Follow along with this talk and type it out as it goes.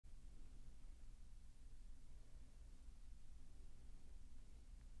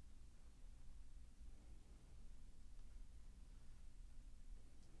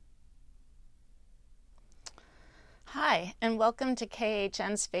Hi, and welcome to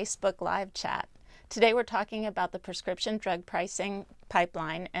KHN's Facebook Live chat. Today we're talking about the prescription drug pricing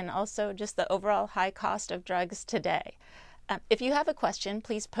pipeline and also just the overall high cost of drugs today. If you have a question,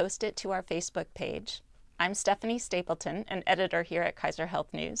 please post it to our Facebook page. I'm Stephanie Stapleton, an editor here at Kaiser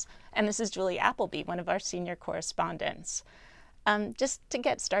Health News, and this is Julie Appleby, one of our senior correspondents. Just to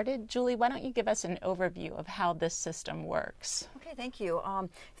get started, Julie, why don't you give us an overview of how this system works? Okay, thank you.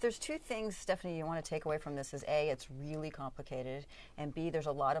 If there's two things, Stephanie, you want to take away from this is A, it's really complicated, and B, there's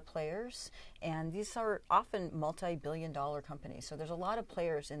a lot of players, and these are often multi-billion-dollar companies, so there's a lot of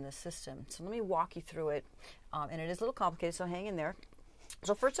players in this system. So let me walk you through it, and it is a little complicated, so hang in there.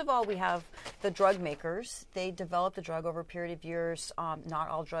 So first of all, we have the drug makers. They develop the drug over a period of years. Not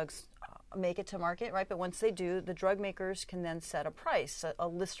all drugs make it to market, right? But once they do, the drug makers can then set a price, a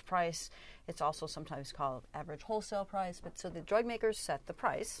list price. It's also sometimes called average wholesale price. But so the drug makers set the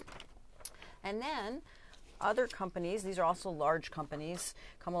price. And then other companies, these are also large companies,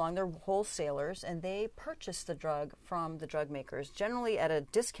 come along, they're wholesalers, and they purchase the drug from the drug makers, generally at a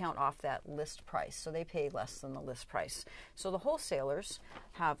discount off that list price. So they pay less than the list price. So the wholesalers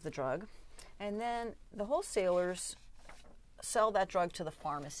have the drug, and then the wholesalers sell that drug to the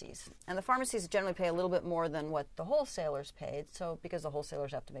pharmacies. And the pharmacies generally pay a little bit more than what the wholesalers paid, so because the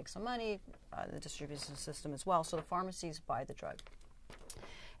wholesalers have to make some money, the distribution system as well, so the pharmacies buy the drug.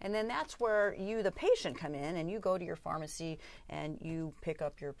 And then that's where you, the patient, come in and you go to your pharmacy and you pick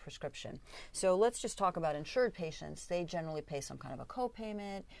up your prescription. So let's just talk about insured patients. They generally pay some kind of a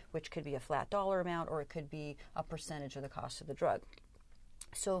copayment, which could be a flat dollar amount or it could be a percentage of the cost of the drug.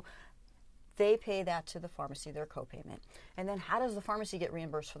 So they pay that to the pharmacy, their copayment. And then how does the pharmacy get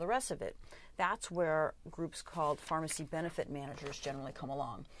reimbursed for the rest of it? That's where groups called pharmacy benefit managers generally come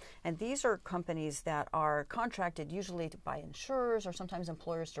along. And these are companies that are contracted usually by insurers or sometimes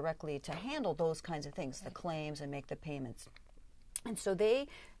employers directly to handle those kinds of things, the claims and make the payments. And so they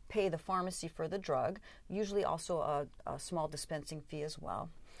pay the pharmacy for the drug, usually also a small dispensing fee as well.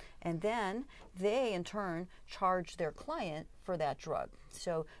 And then they, in turn, charge their client for that drug.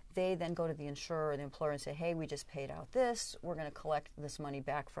 So they then go to the insurer or the employer and say, hey, we just paid out this. We're going to collect this money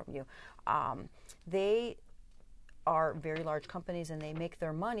back from you. They are very large companies, and they make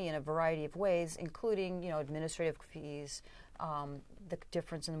their money in a variety of ways, including, administrative fees, the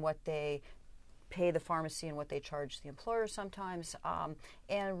difference in what they pay the pharmacy and what they charge the employer sometimes,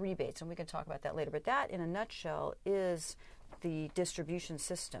 and rebates. And we can talk about that later. But that, in a nutshell, is the distribution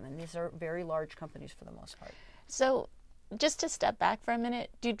system, and these are very large companies for the most part. So just to step back for a minute,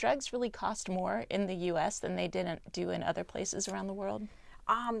 do drugs really cost more in the U.S. than they do in other places around the world?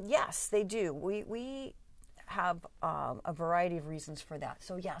 Yes, they do. We have a variety of reasons for that.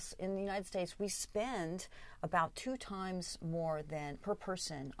 So yes, in the United States, we spend about 2 times more than per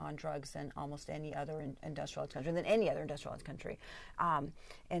person on drugs than almost any other industrialized country,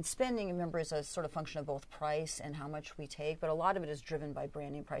 and spending, remember, is a sort of function of both price and how much we take, but a lot of it is driven by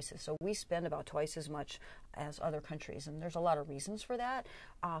brand name prices. So we spend about twice as much as other countries, and there's a lot of reasons for that.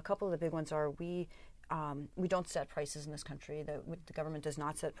 A couple of the big ones are we don't set prices in this country. The government does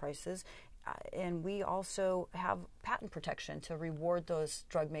not set prices. And we also have patent protection to reward those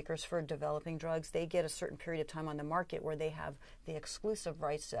drug makers for developing drugs. They get a certain period of time on the market where they have the exclusive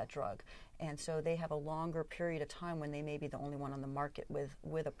rights to that drug. And so they have a longer period of time when they may be the only one on the market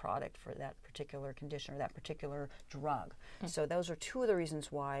with a product for that particular condition or that particular drug. So those are 2 of the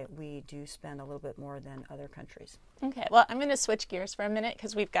reasons why we do spend a little bit more than other countries. Okay, well, I'm going to switch gears for a minute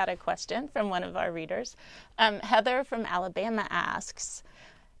because we've got a question from one of our readers. Heather from Alabama asks,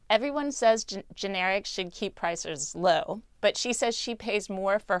 everyone says generics should keep prices low, but she says she pays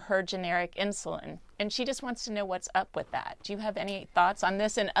more for her generic insulin, and she just wants to know what's up with that. Do you have any thoughts on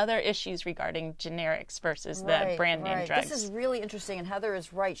this and other issues regarding generics versus the brand name drugs? This is really interesting, and Heather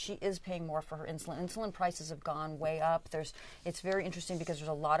is right. She is paying more for her insulin. Insulin prices have gone way up. It's very interesting because there's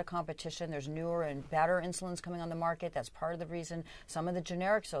a lot of competition. There's newer and better insulins coming on the market. That's part of the reason. Some of the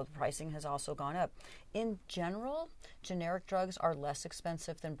generics, so the pricing has also gone up. In general, generic drugs are less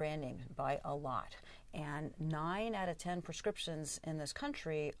expensive than brand names by a lot. And 9 out of 10 prescriptions in this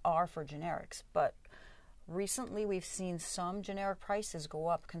country are for generics. But recently we've seen some generic prices go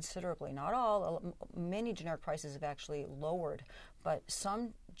up considerably. Not all, many generic prices have actually lowered, but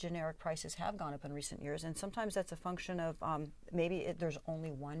some generic prices have gone up in recent years. And sometimes that's a function of maybe there's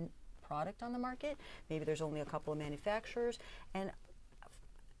only one product on the market, maybe there's only a couple of manufacturers, and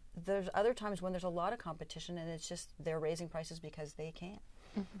there's other times when there's a lot of competition and it's just they're raising prices because they can.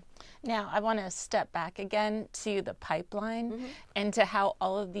 Now, I want to step back again to the pipeline and to how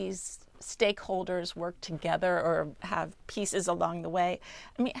all of these stakeholders work together or have pieces along the way.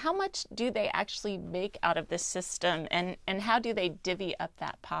 I mean, how much do they actually make out of this system, and how do they divvy up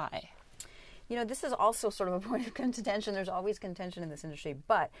that pie? You know, this is also sort of a point of contention. There's always contention in this industry,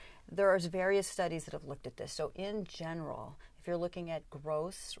 but there's various studies that have looked at this. So in general, if you're looking at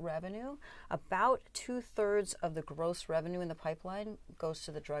gross revenue, about 2/3 of the gross revenue in the pipeline goes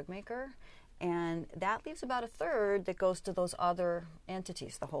to the drug maker, and that leaves about 1/3 that goes to those other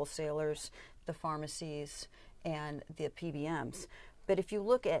entities, the wholesalers, the pharmacies, and the PBMs. But if you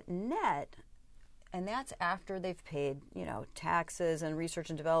look at net, and that's after they've paid, you know, taxes and research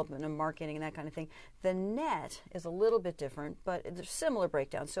and development and marketing and that kind of thing. The net is a little bit different, but there's similar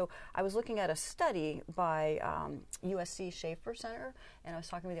breakdown. So I was looking at a study by USC Schaefer Center, and I was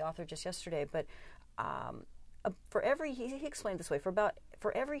talking with the author just yesterday. But for every, he explained this way: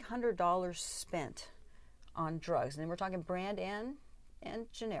 for every $100 spent on drugs, and then we're talking brand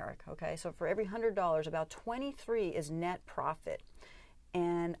and generic. Okay, so for every $100, about 23 is net profit,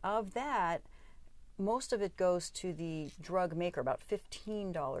 and of that, most of it goes to the drug maker, about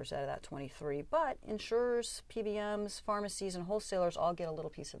 $15 out of that 23. But insurers, PBMs, pharmacies, and wholesalers all get a little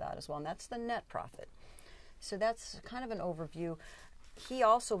piece of that as well, and that's the net profit. So that's kind of an overview. He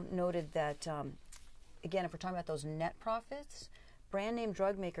also noted that, again, if we're talking about those net profits, brand name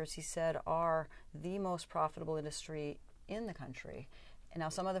drug makers, he said, are the most profitable industry in the country. And now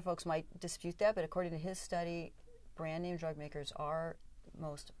some other folks might dispute that, but according to his study, brand name drug makers are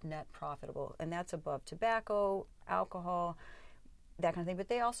most net profitable, and that's above tobacco, alcohol, that kind of thing. But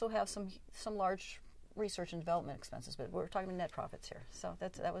they also have some large research and development expenses, but we're talking about net profits here. So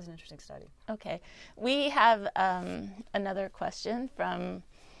that was an interesting study. Okay. We have another question from,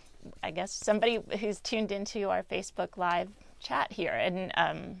 I guess, somebody who's tuned into our Facebook Live chat here, and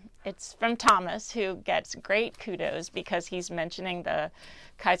it's from Thomas, who gets great kudos because he's mentioning the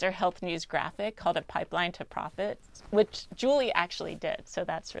Kaiser Health News graphic called A Pipeline to Profit, which Julie actually did, so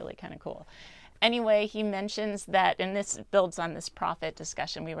that's really kind of cool. Anyway, he mentions that, and this builds on this profit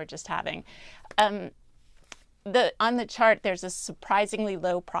discussion we were just having, on the chart, there's a surprisingly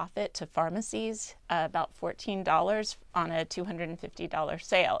low profit to pharmacies, about $14 on a $250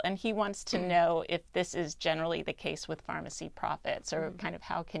 sale. And he wants to know if this is generally the case with pharmacy profits, or kind of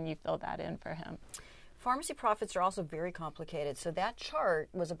how can you fill that in for him? Pharmacy profits are also very complicated. So that chart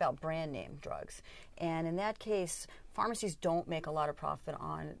was about brand name drugs. And in that case, pharmacies don't make a lot of profit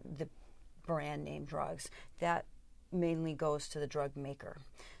on the brand name drugs. That mainly goes to the drug maker.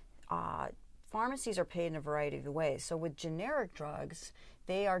 Pharmacies are paid in a variety of ways. So with generic drugs,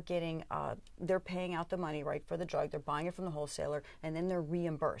 they are getting, they're paying out the money, right, for the drug. They're buying it from the wholesaler, and then they're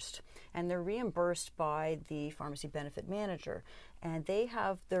reimbursed. And they're reimbursed by the pharmacy benefit manager. And they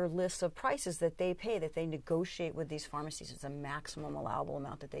have their list of prices that they pay, that they negotiate with these pharmacies. It's a maximum allowable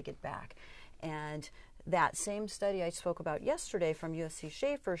amount that they get back. And that same study I spoke about yesterday from USC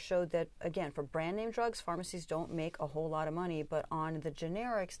Schaefer showed that, again, for brand name drugs, pharmacies don't make a whole lot of money, but on the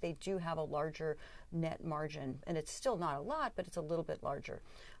generics, they do have a larger net margin. And it's still not a lot, but it's a little bit larger.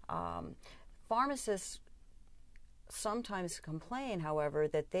 Pharmacists sometimes complain, however,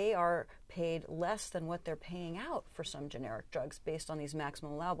 that they are paid less than what they're paying out for some generic drugs based on these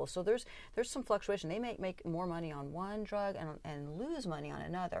maximum allowable. So there's some fluctuation. They may make more money on one drug and lose money on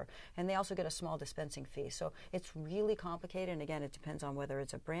another. And they also get a small dispensing fee. So it's really complicated. And again, it depends on whether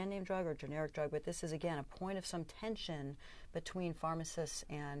it's a brand name drug or a generic drug. But this is, again, a point of some tension between pharmacists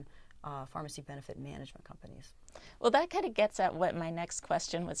and pharmacy benefit management companies. Well, that kind of gets at what my next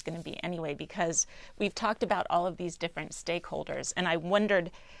question was going to be anyway, because we've talked about all of these different stakeholders, and I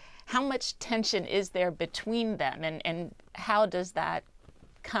wondered how much tension is there between them, and how does that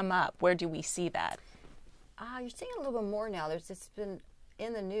come up? Where do we see that? You're seeing a little bit more now. It's been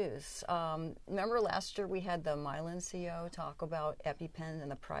in the news. Remember last year we had the Mylan CEO talk about EpiPen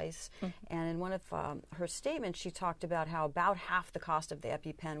and the price, and in one of her statements she talked about how about half the cost of the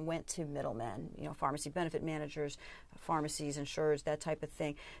EpiPen went to middlemen, you know, pharmacy benefit managers, pharmacies, insurers, that type of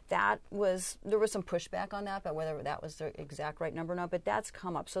thing. There was some pushback on that, but whether that was the exact right number or not, but that's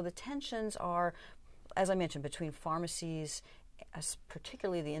come up. So the tensions are, as I mentioned, between pharmacies,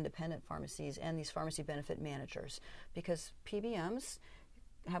 particularly the independent pharmacies, and these pharmacy benefit managers, because PBMs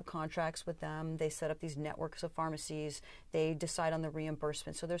have contracts with them. They set up these networks of pharmacies. They decide on the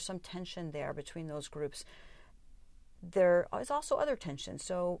reimbursement. So there's some tension there between those groups. There is also other tension.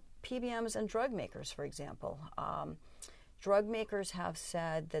 So PBMs and drug makers, for example. Drug makers have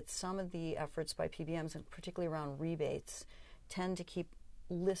said that some of the efforts by PBMs, and particularly around rebates, tend to keep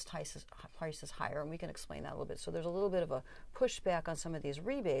list prices higher, and we can explain that a little bit. So there's a little bit of a pushback on some of these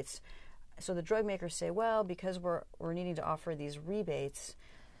rebates. So the drug makers say, well, because we're needing to offer these rebates,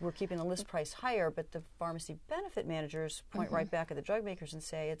 we're keeping the list price higher, but the pharmacy benefit managers point right back at the drug makers and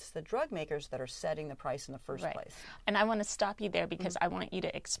say it's the drug makers that are setting the price in the first place. And I want to stop you there because I want you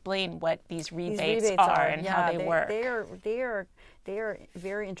to explain what these rebates are and how they work. They are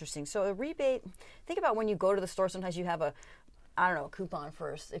very interesting. So a rebate, think about when you go to the store, sometimes you have a coupon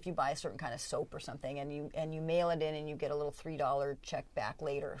for if you buy a certain kind of soap or something, and you mail it in and you get a little $3 check back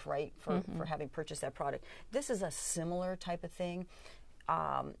later, right, for having purchased that product. This is a similar type of thing.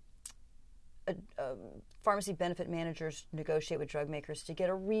 Pharmacy benefit managers negotiate with drug makers to get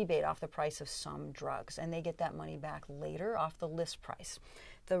a rebate off the price of some drugs, and they get that money back later off the list price.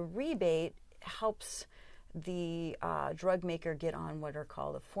 The rebate helps the drug maker get on what are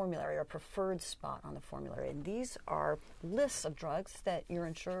called a formulary or preferred spot on the formulary. And these are lists of drugs that your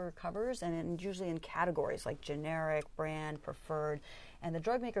insurer covers, and usually in categories like generic, brand, preferred. And the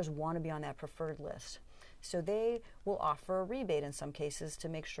drug makers want to be on that preferred list. So they will offer a rebate in some cases to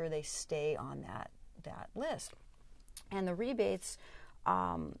make sure they stay on that list. And the rebates,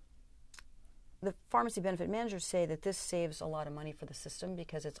 the pharmacy benefit managers say that this saves a lot of money for the system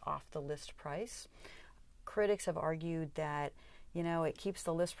because it's off the list price. Critics have argued that, it keeps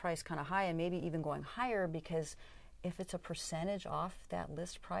the list price kind of high and maybe even going higher, because if it's a percentage off that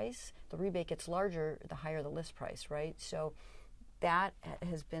list price, the rebate gets larger the higher the list price, right? So that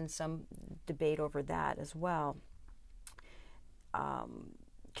has been some debate over that as well.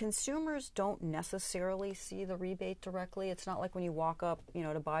 Consumers don't necessarily see the rebate directly. It's not like when you walk up,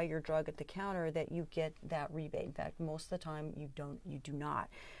 to buy your drug at the counter that you get that rebate. In fact, most of the time you do not.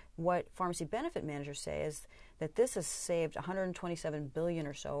 What pharmacy benefit managers say is that this has saved $127 billion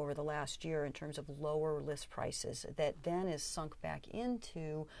or so over the last year in terms of lower list prices, that then is sunk back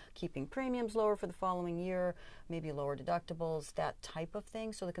into keeping premiums lower for the following year, maybe lower deductibles, that type of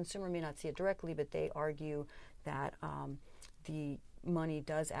thing. So the consumer may not see it directly, but they argue that the money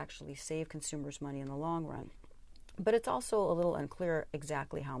does actually save consumers money in the long run. But it's also a little unclear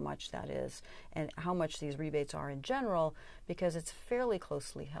exactly how much that is and how much these rebates are in general, because it's fairly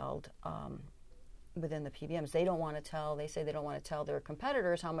closely held within the PBMs. They say they don't want to tell their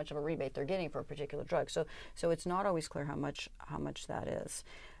competitors how much of a rebate they're getting for a particular drug. So it's not always clear how much that is.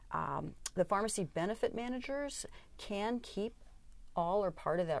 The pharmacy benefit managers can keep all or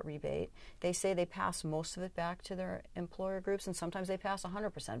part of that rebate. They say they pass most of it back to their employer groups, and sometimes they pass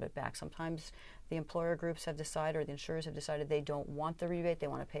 100% of it back. Sometimes the employer groups have decided, or the insurers have decided, they don't want the rebate. They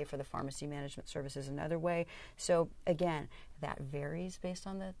want to pay for the pharmacy management services another way. So again, that varies based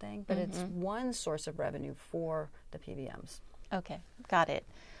on the thing, but it's one source of revenue for the PBMs. Okay, got it.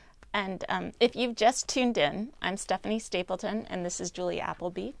 And if you've just tuned in, I'm Stephanie Stapleton, and this is Julie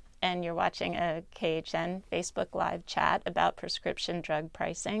Appleby. And you're watching a KHN Facebook Live chat about prescription drug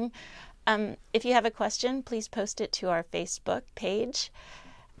pricing. If you have a question, please post it to our Facebook page.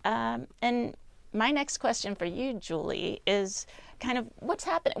 And my next question for you, Julie, is kind of what's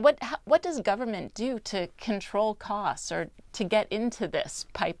happening? What does government do to control costs or to get into this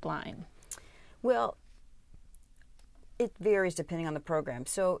pipeline? Well, it varies depending on the program.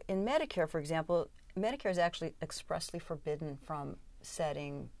 So in Medicare, for example, Medicare is actually expressly forbidden from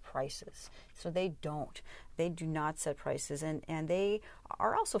setting prices. So they do not set prices, and they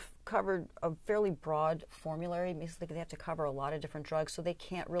are also covered a fairly broad formulary. Basically, they have to cover a lot of different drugs, so they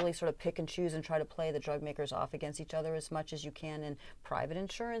can't really sort of pick and choose and try to play the drug makers off against each other as much as you can in private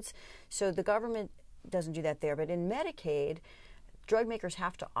insurance. So the government doesn't do that there. But in Medicaid, drug makers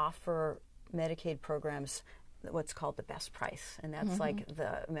have to offer Medicaid programs what's called the best price, and that's like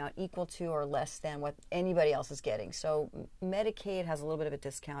the amount equal to or less than what anybody else is getting. So Medicaid has a little bit of a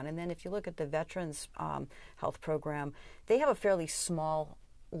discount, and then if you look at the Veterans Health Program, they have a fairly small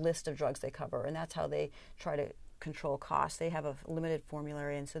list of drugs they cover, and that's how they try to control costs. They have a limited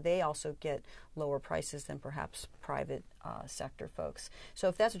formulary, and so they also get lower prices than perhaps private sector folks. So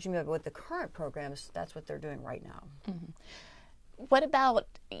if that's what you mean with the current programs, that's what they're doing right now. What about,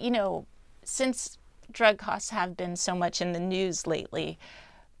 since drug costs have been so much in the news lately,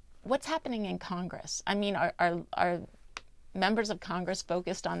 what's happening in Congress? I mean, are members of Congress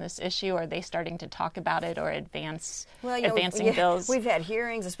focused on this issue? Are they starting to talk about it or advancing bills? We've had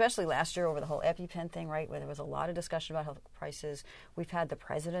hearings, especially last year over the whole EpiPen thing, right, where there was a lot of discussion about health prices. We've had the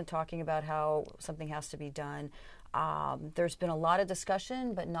president talking about how something has to be done. There's been a lot of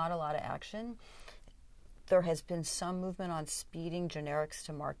discussion, but not a lot of action. There has been some movement on speeding generics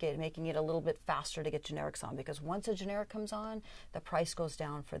to market, making it a little bit faster to get generics on, because once a generic comes on, the price goes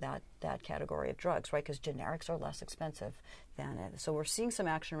down for that category of drugs, right? Because generics are less expensive than it. So we're seeing some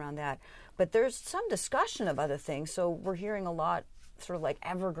action around that. But there's some discussion of other things. So we're hearing a lot sort of like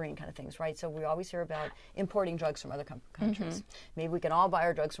evergreen kind of things, right? So we always hear about importing drugs from other countries. Maybe we can all buy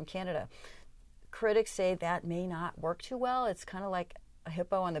our drugs from Canada. Critics say that may not work too well. It's kind of like a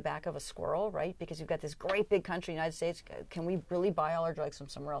hippo on the back of a squirrel, right? Because you've got this great big country, United States. Can we really buy all our drugs from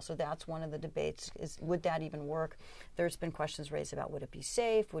somewhere else? So that's one of the debates, is would that even work? There's been questions raised about would it be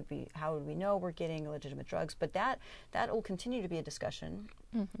safe? How would we know we're getting legitimate drugs? But that will continue to be a discussion.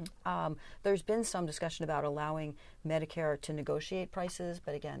 There's been some discussion about allowing Medicare to negotiate prices,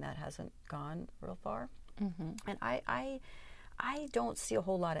 but again, that hasn't gone real far. And I don't see a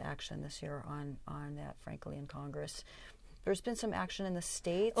whole lot of action this year on that, frankly, in Congress. There's been some action in the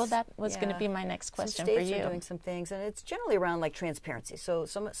states. Well, that was going to be my next question for you. States are doing some things, and it's generally around like transparency. So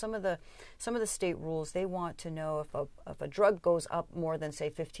some of the state rules, they want to know if a drug goes up more than, say,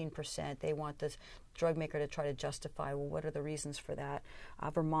 15%. They want the drug maker to try to justify, well, what are the reasons for that?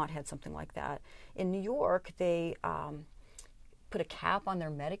 Vermont had something like that. In New York, they put a cap on their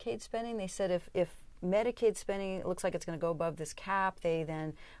Medicaid spending. They said if Medicaid spending looks like it's going to go above this cap, they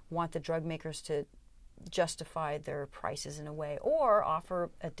then want the drug makers to justify their prices in a way, or offer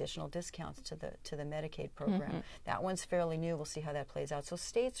additional discounts to the Medicaid program. That one's fairly new. We'll see how that plays out. So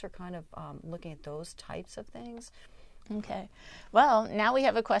states are kind of looking at those types of things. Okay. Well, now we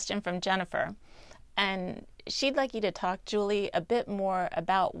have a question from Jennifer, and she'd like you to talk, Julie, a bit more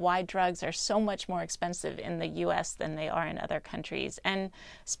about why drugs are so much more expensive in the U.S. than they are in other countries. And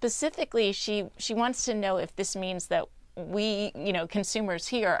specifically, she wants to know if this means that we, consumers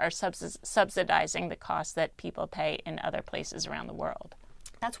here are subsidizing the costs that people pay in other places around the world.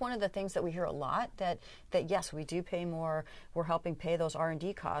 That's one of the things that we hear a lot, that yes, we do pay more. We're helping pay those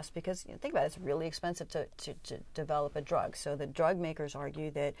R&D costs because, think about it, it's really expensive to develop a drug. So the drug makers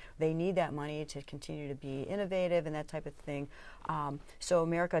argue that they need that money to continue to be innovative and that type of thing. So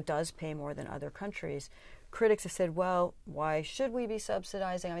America does pay more than other countries. Critics have said, well, why should we be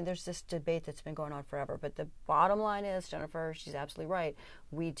subsidizing? I mean, there's this debate that's been going on forever. But the bottom line is, Jennifer, she's absolutely right.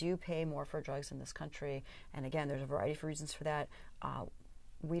 We do pay more for drugs in this country. And again, there's a variety of reasons for that.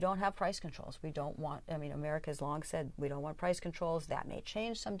 We don't have price controls. We don't want, America has long said we don't want price controls. That may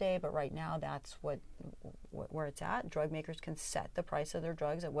change someday, but right now that's where it's at. Drug makers can set the price of their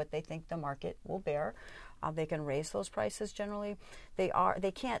drugs at what they think the market will bear. They can raise those prices generally. They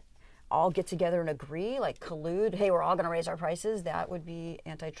can't all get together and agree, like collude, hey, we're all going to raise our prices. That would be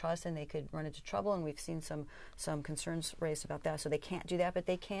antitrust, and they could run into trouble, and we've seen some concerns raised about that. So they can't do that, but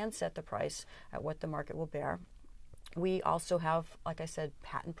they can set the price at what the market will bear. We also have, like I said,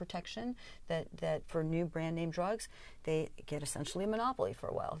 patent protection that for new brand name drugs, they get essentially a monopoly for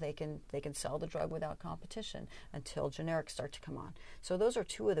a while. They can sell the drug without competition until generics start to come on. So those are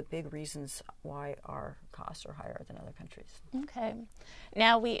two of the big reasons why our costs are higher than other countries. Okay.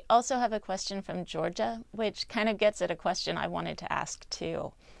 Now we also have a question from Georgia, which kind of gets at a question I wanted to ask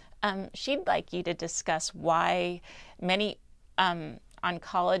too. She'd like you to discuss why many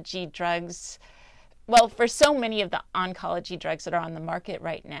oncology drugs, well, for so many of the oncology drugs that are on the market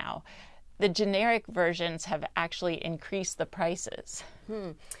right now, the generic versions have actually increased the prices.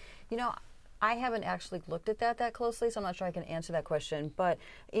 I haven't actually looked at that closely, so I'm not sure I can answer that question. But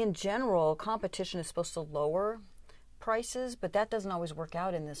in general, competition is supposed to lower prices, but that doesn't always work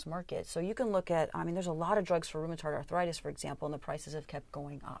out in this market. So you can look at, there's a lot of drugs for rheumatoid arthritis, for example, and the prices have kept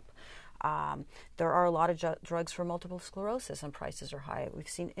going up. There are a lot of drugs for multiple sclerosis, and prices are high. We've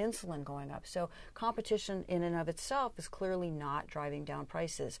seen insulin going up. So competition in and of itself is clearly not driving down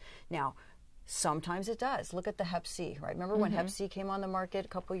prices. Now, sometimes it does. Look at the Hep C, right? Remember when Hep C came on the market a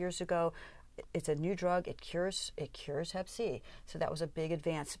couple years ago? It's a new drug. It cures Hep C. So that was a big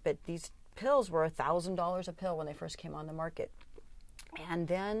advance. But these pills were $1,000 a pill when they first came on the market. And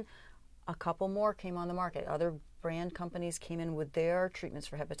then a couple more came on the market. Other brand companies came in with their treatments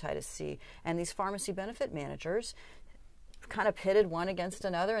for hepatitis C. And these pharmacy benefit managers kind of pitted one against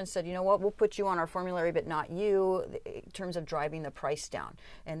another and said, you know what, we'll put you on our formulary, but not you, in terms of driving the price down.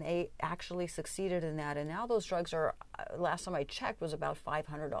 And they actually succeeded in that. And now those drugs are, last time I checked, was about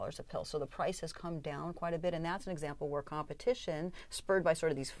 $500 a pill. So the price has come down quite a bit. And that's an example where competition, spurred by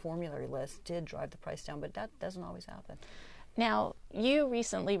sort of these formulary lists, did drive the price down. But that doesn't always happen. Now, you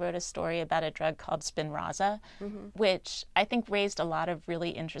recently wrote a story about a drug called Spinraza, which I think raised a lot of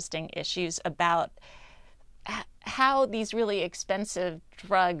really interesting issues about how these really expensive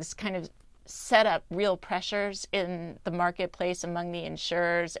drugs kind of set up real pressures in the marketplace among the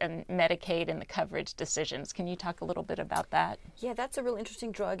insurers and Medicaid and the coverage decisions. Can you talk a little bit about that? Yeah, that's a real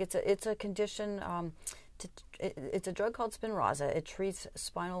interesting drug. It's a condition It's a drug called Spinraza. It treats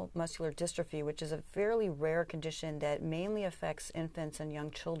spinal muscular dystrophy, which is a fairly rare condition that mainly affects infants and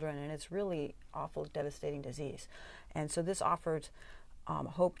young children, and it's really awful, devastating disease. And so this offers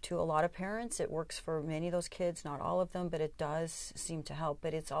hope to a lot of parents. It works for many of those kids, not all of them, but it does seem to help.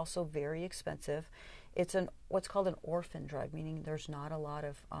 But it's also very expensive. It's what's called an orphan drug, meaning there's not a lot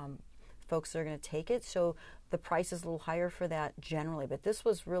of folks that are going to take it, so the price is a little higher for that generally. But this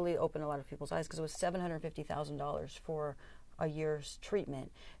was really opened a lot of people's eyes because it was $750,000 for a year's treatment.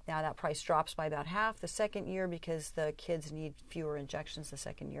 Now that price drops by about half the second year because the kids need fewer injections the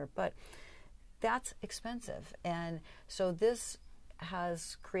second year, but that's expensive. And so this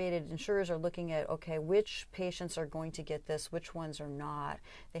has created, insurers are looking at, okay, which patients are going to get this, which ones are not.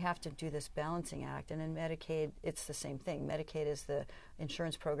 They have to do this balancing act. And in Medicaid, it's the same thing. Medicaid is the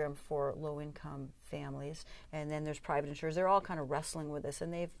insurance program for low-income families. And then there's private insurers. They're all kind of wrestling with this.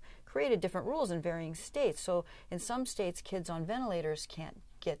 And they've created different rules in varying states. So in some states, kids on ventilators can't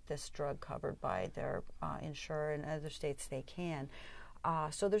get this drug covered by their insurer. In other states, they can.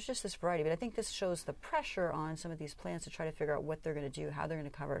 So there's just this variety, but I think this shows the pressure on some of these plans to try to figure out what they're going to do, how they're going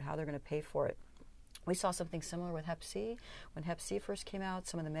to cover it, how they're going to pay for it. We saw something similar with Hep C. When Hep C first came out,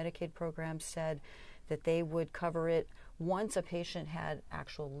 some of the Medicaid programs said that they would cover it once a patient had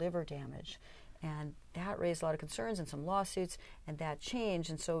actual liver damage. And that raised a lot of concerns and some lawsuits, and that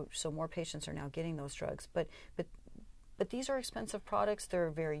changed, and so more patients are now getting those drugs. But these are expensive products.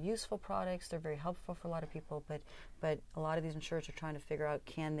 They're very useful products. They're very helpful for a lot of people. But a lot of these insurers are trying to figure out,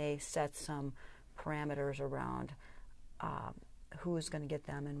 can they set some parameters around who's going to get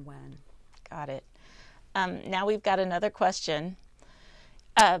them and when. Got it. Now we've got another question.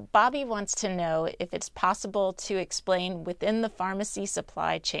 Bobby wants to know if it's possible to explain within the pharmacy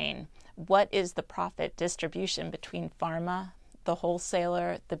supply chain, what is the profit distribution between pharma, the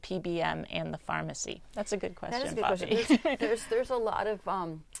wholesaler, the PBM, and the pharmacy? That's a good question. That is a good question. There's a lot of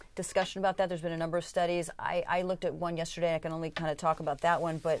discussion about that. There's been a number of studies. I looked at one yesterday. I can only kind of talk about that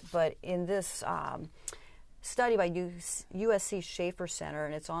one. But in this study by USC Schaefer Center,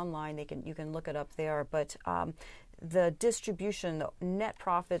 and it's online, you can look it up there. But the distribution, the net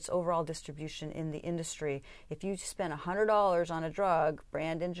profits, overall distribution in the industry, if you spend $100 on a drug,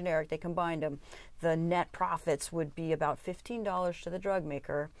 brand and generic, they combined them, the net profits would be about $15 to the drug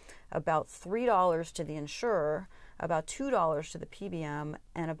maker, about $3 to the insurer, about $2 to the PBM,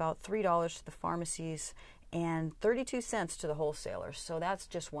 and about $3 to the pharmacies, and 32 cents to the wholesalers. So that's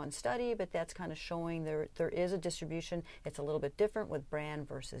just one study, but that's kind of showing there is a distribution. It's a little bit different with brand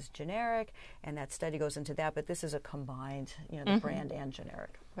versus generic, and that study goes into that, but this is a combined, the brand and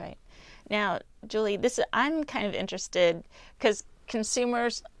generic. Right. Now, Julie, I'm kind of interested because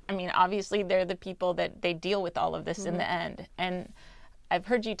consumers, obviously they're the people that they deal with all of this in the end. And I've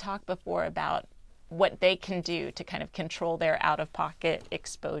heard you talk before about what they can do to kind of control their out-of-pocket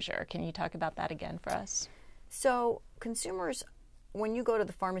exposure. Can you talk about that again for us? So consumers, when you go to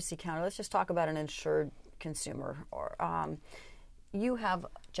the pharmacy counter, let's just talk about an insured consumer. Or you have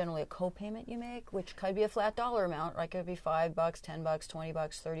generally a co-payment you make, which could be a flat dollar amount, right? It could be $5, $10, $20,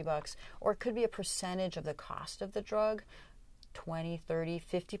 $30, or it could be a percentage of the cost of the drug, 20, 30,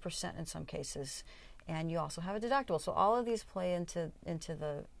 50% in some cases. And you also have a deductible. So all of these play into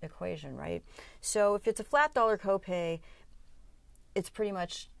the equation, right? So if it's a flat dollar copay, it's pretty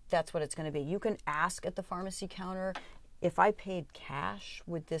much, that's what it's going to be. You can ask at the pharmacy counter, if I paid cash,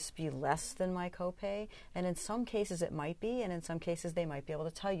 would this be less than my copay? And in some cases it might be, and in some cases they might be able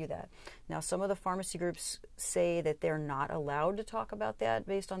to tell you that. Now, some of the pharmacy groups say that they're not allowed to talk about that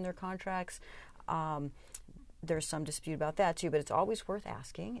based on their contracts. There's some dispute about that too, but it's always worth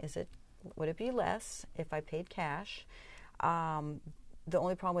asking. Would it be less if I paid cash? The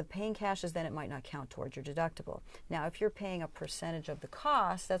only problem with paying cash is then it might not count towards your deductible. Now, if you're paying a percentage of the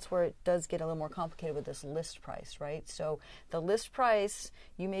cost, that's where it does get a little more complicated with this list price, right? So the list price,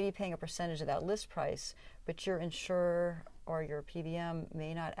 you may be paying a percentage of that list price, but your insurer or your PBM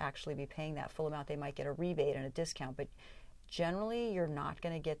may not actually be paying that full amount. They might get a rebate and a discount, but generally you're not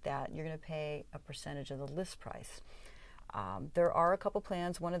going to get that. You're going to pay a percentage of the list price. There are a couple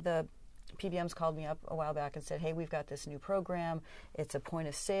plans. One of the PBMs called me up a while back and said, hey, we've got this new program. It's a point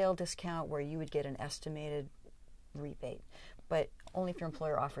of sale discount where you would get an estimated rebate, but only if your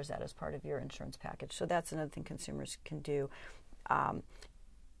employer offers that as part of your insurance package. So that's another thing consumers can do.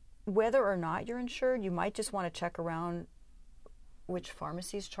 Whether or not you're insured, you might just want to check around which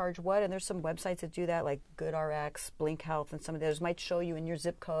pharmacies charge what, and there's some websites that do that, like GoodRx, Blink Health, and some of those might show you in your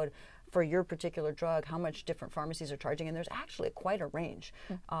zip code for your particular drug how much different pharmacies are charging, and there's actually quite a range.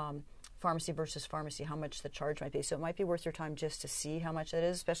 pharmacy versus pharmacy, how much the charge might be. So it might be worth your time just to see how much that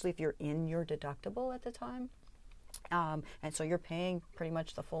is, especially if you're in your deductible at the time. And so you're paying pretty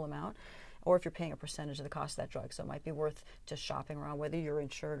much the full amount, or if you're paying a percentage of the cost of that drug. So it might be worth just shopping around, whether you're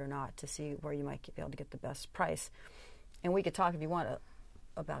insured or not, to see where you might be able to get the best price. And we could talk, if you want,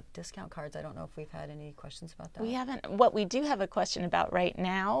 about discount cards. I don't know if we've had any questions about that. We haven't. What we do have a question about right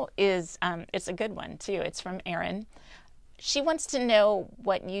now is, it's a good one too. It's from Erin. She wants to know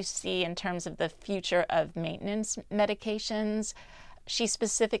what you see in terms of the future of maintenance medications. She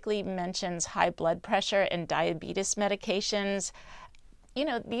specifically mentions high blood pressure and diabetes medications. You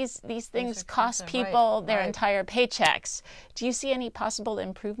know, these things cost people their entire paychecks. Do you see any possible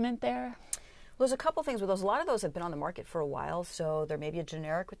improvement there? Well, there's a couple things with those. A lot of those have been on the market for a while, so there may be a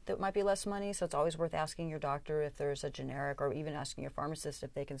generic that might be less money, so it's always worth asking your doctor if there's a generic, or even asking your pharmacist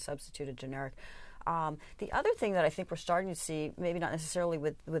if they can substitute a generic. The other thing that I think we're starting to see, maybe not necessarily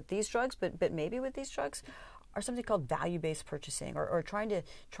with these drugs, but maybe with these drugs, are something called value-based purchasing, or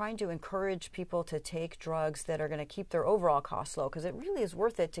trying to encourage people to take drugs that are going to keep their overall costs low, because it really is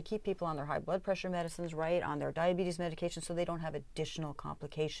worth it to keep people on their high blood pressure medicines, right, on their diabetes medication, so they don't have additional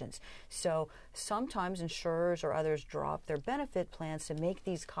complications. So sometimes insurers or others drop their benefit plans to make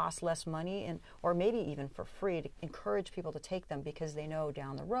these cost less money, or maybe even for free, to encourage people to take them because they know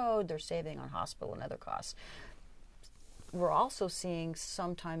down the road they're saving on hospital and other costs. We're also seeing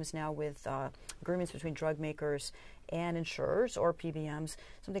sometimes now with agreements between drug makers and insurers, or PBMs,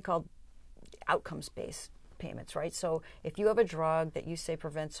 something called outcomes-based payments, right? So if you have a drug that you say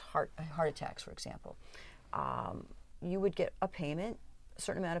prevents heart attacks, for example, you would get a payment, a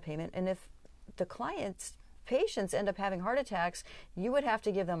certain amount of payment, and if the patients end up having heart attacks, you would have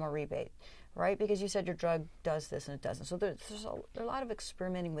to give them a rebate, right? Because you said your drug does this and it doesn't. So there's a lot of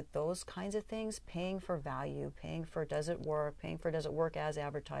experimenting with those kinds of things, paying for value, paying for does it work, paying for does it work as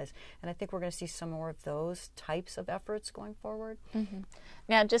advertised. And I think we're going to see some more of those types of efforts going forward. Mm-hmm.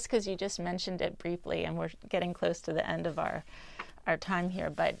 Now, just because you just mentioned it briefly, and we're getting close to the end of our time here,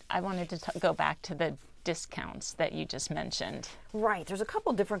 but I wanted to go back to the discounts that you just mentioned. Right. There's a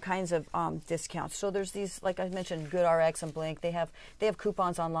couple different kinds of discounts. So there's these, like I mentioned, GoodRx and Blink. They have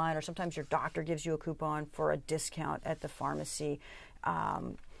coupons online, or sometimes your doctor gives you a coupon for a discount at the pharmacy.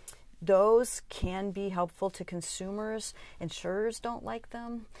 Those can be helpful to consumers. Insurers don't like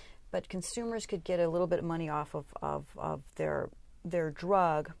them, but consumers could get a little bit of money off of their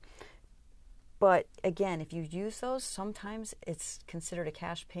drug. But again, if you use those, sometimes it's considered a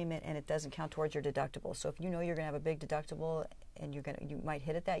cash payment and it doesn't count towards your deductible. So if you know you're going to have a big deductible and you might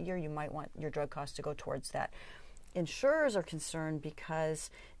hit it that year, you might want your drug costs to go towards that. Insurers are concerned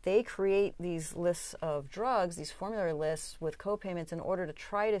because they create these lists of drugs, these formulary lists with co-payments, in order to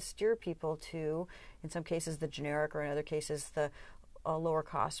try to steer people to, in some cases, the generic, or in other cases, the lower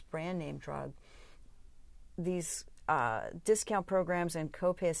cost brand name drug. These discount programs and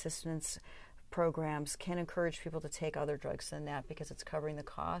co-pay assistance programs can encourage people to take other drugs than that because it's covering the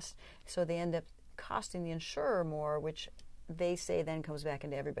cost. So they end up costing the insurer more, which they say then comes back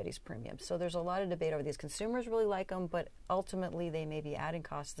into everybody's premium. So there's a lot of debate over these. Consumers really like them, but ultimately they may be adding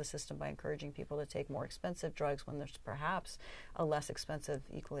costs to the system by encouraging people to take more expensive drugs when there's perhaps a less expensive,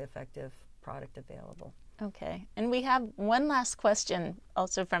 equally effective product available. Okay. And we have one last question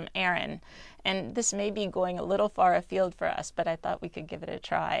also from Erin. And this may be going a little far afield for us, but I thought we could give it a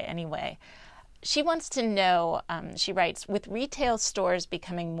try anyway. She wants to know, she writes, with retail stores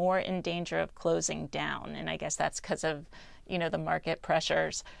becoming more in danger of closing down, and I guess that's because of, the market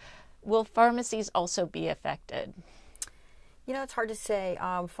pressures, will pharmacies also be affected? It's hard to say.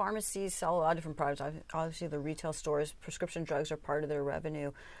 Pharmacies sell a lot of different products. Obviously, the retail stores, prescription drugs are part of their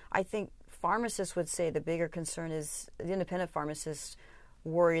revenue. I think pharmacists would say the bigger concern is the independent pharmacists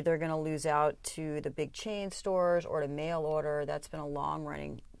worry they're going to lose out to the big chain stores or to mail order. That's been a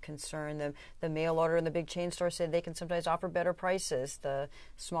long-running concern. The mail order and the big chain stores say they can sometimes offer better prices. The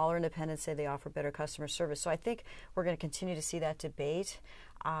smaller independents say they offer better customer service. So I think we're going to continue to see that debate.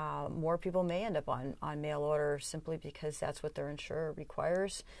 More people may end up on mail order simply because that's what their insurer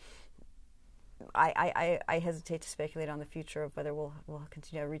requires. I hesitate to speculate on the future of whether we'll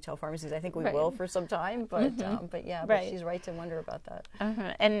continue to have retail pharmacies. I think we will for some time, but but she's right to wonder about that.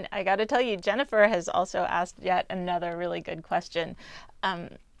 And I got to tell you, Jennifer has also asked yet another really good question.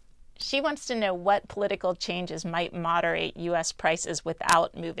 She wants to know what political changes might moderate U.S. prices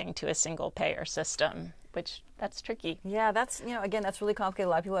without moving to a single-payer system, which that's tricky. Yeah, that's, again, that's really complicated. A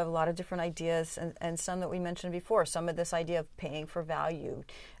lot of people have a lot of different ideas, and some that we mentioned before. Some of this idea of paying for value,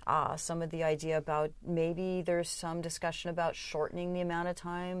 some of the idea about maybe there's some discussion about shortening the amount of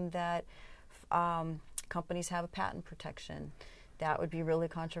time that companies have a patent protection. That would be really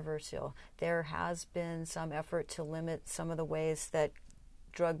controversial. There has been some effort to limit some of the ways that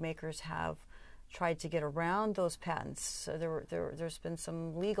drug makers have tried to get around those patents. So there's been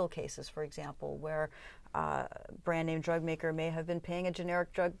some legal cases, for example, where a brand name drug maker may have been paying a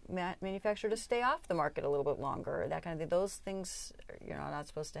generic drug manufacturer to stay off the market a little bit longer. That kind of thing. Those things, are not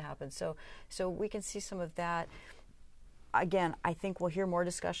supposed to happen. So we can see some of that. Again, I think we'll hear more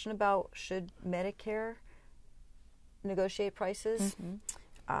discussion about should Medicare negotiate prices?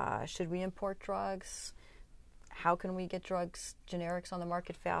 Should we import drugs? How can we get generics on the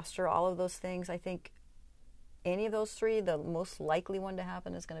market faster? All of those things. I think any of those three, the most likely one to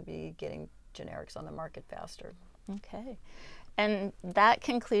happen is going to be getting generics on the market faster. Okay. And that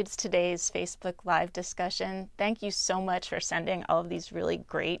concludes today's Facebook Live discussion. Thank you so much for sending all of these really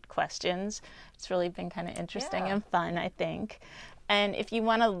great questions. It's really been kind of interesting and fun, I think. And if you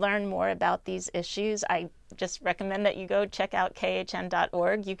want to learn more about these issues, I just recommend that you go check out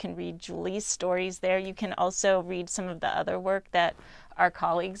khn.org. You can read Julie's stories there. You can also read some of the other work that our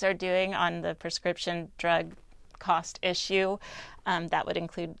colleagues are doing on the prescription drug cost issue. That would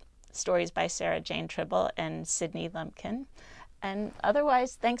include stories by Sarah Jane Tribble and Sydney Lumpkin. And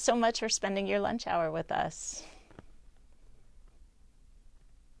otherwise, thanks so much for spending your lunch hour with us.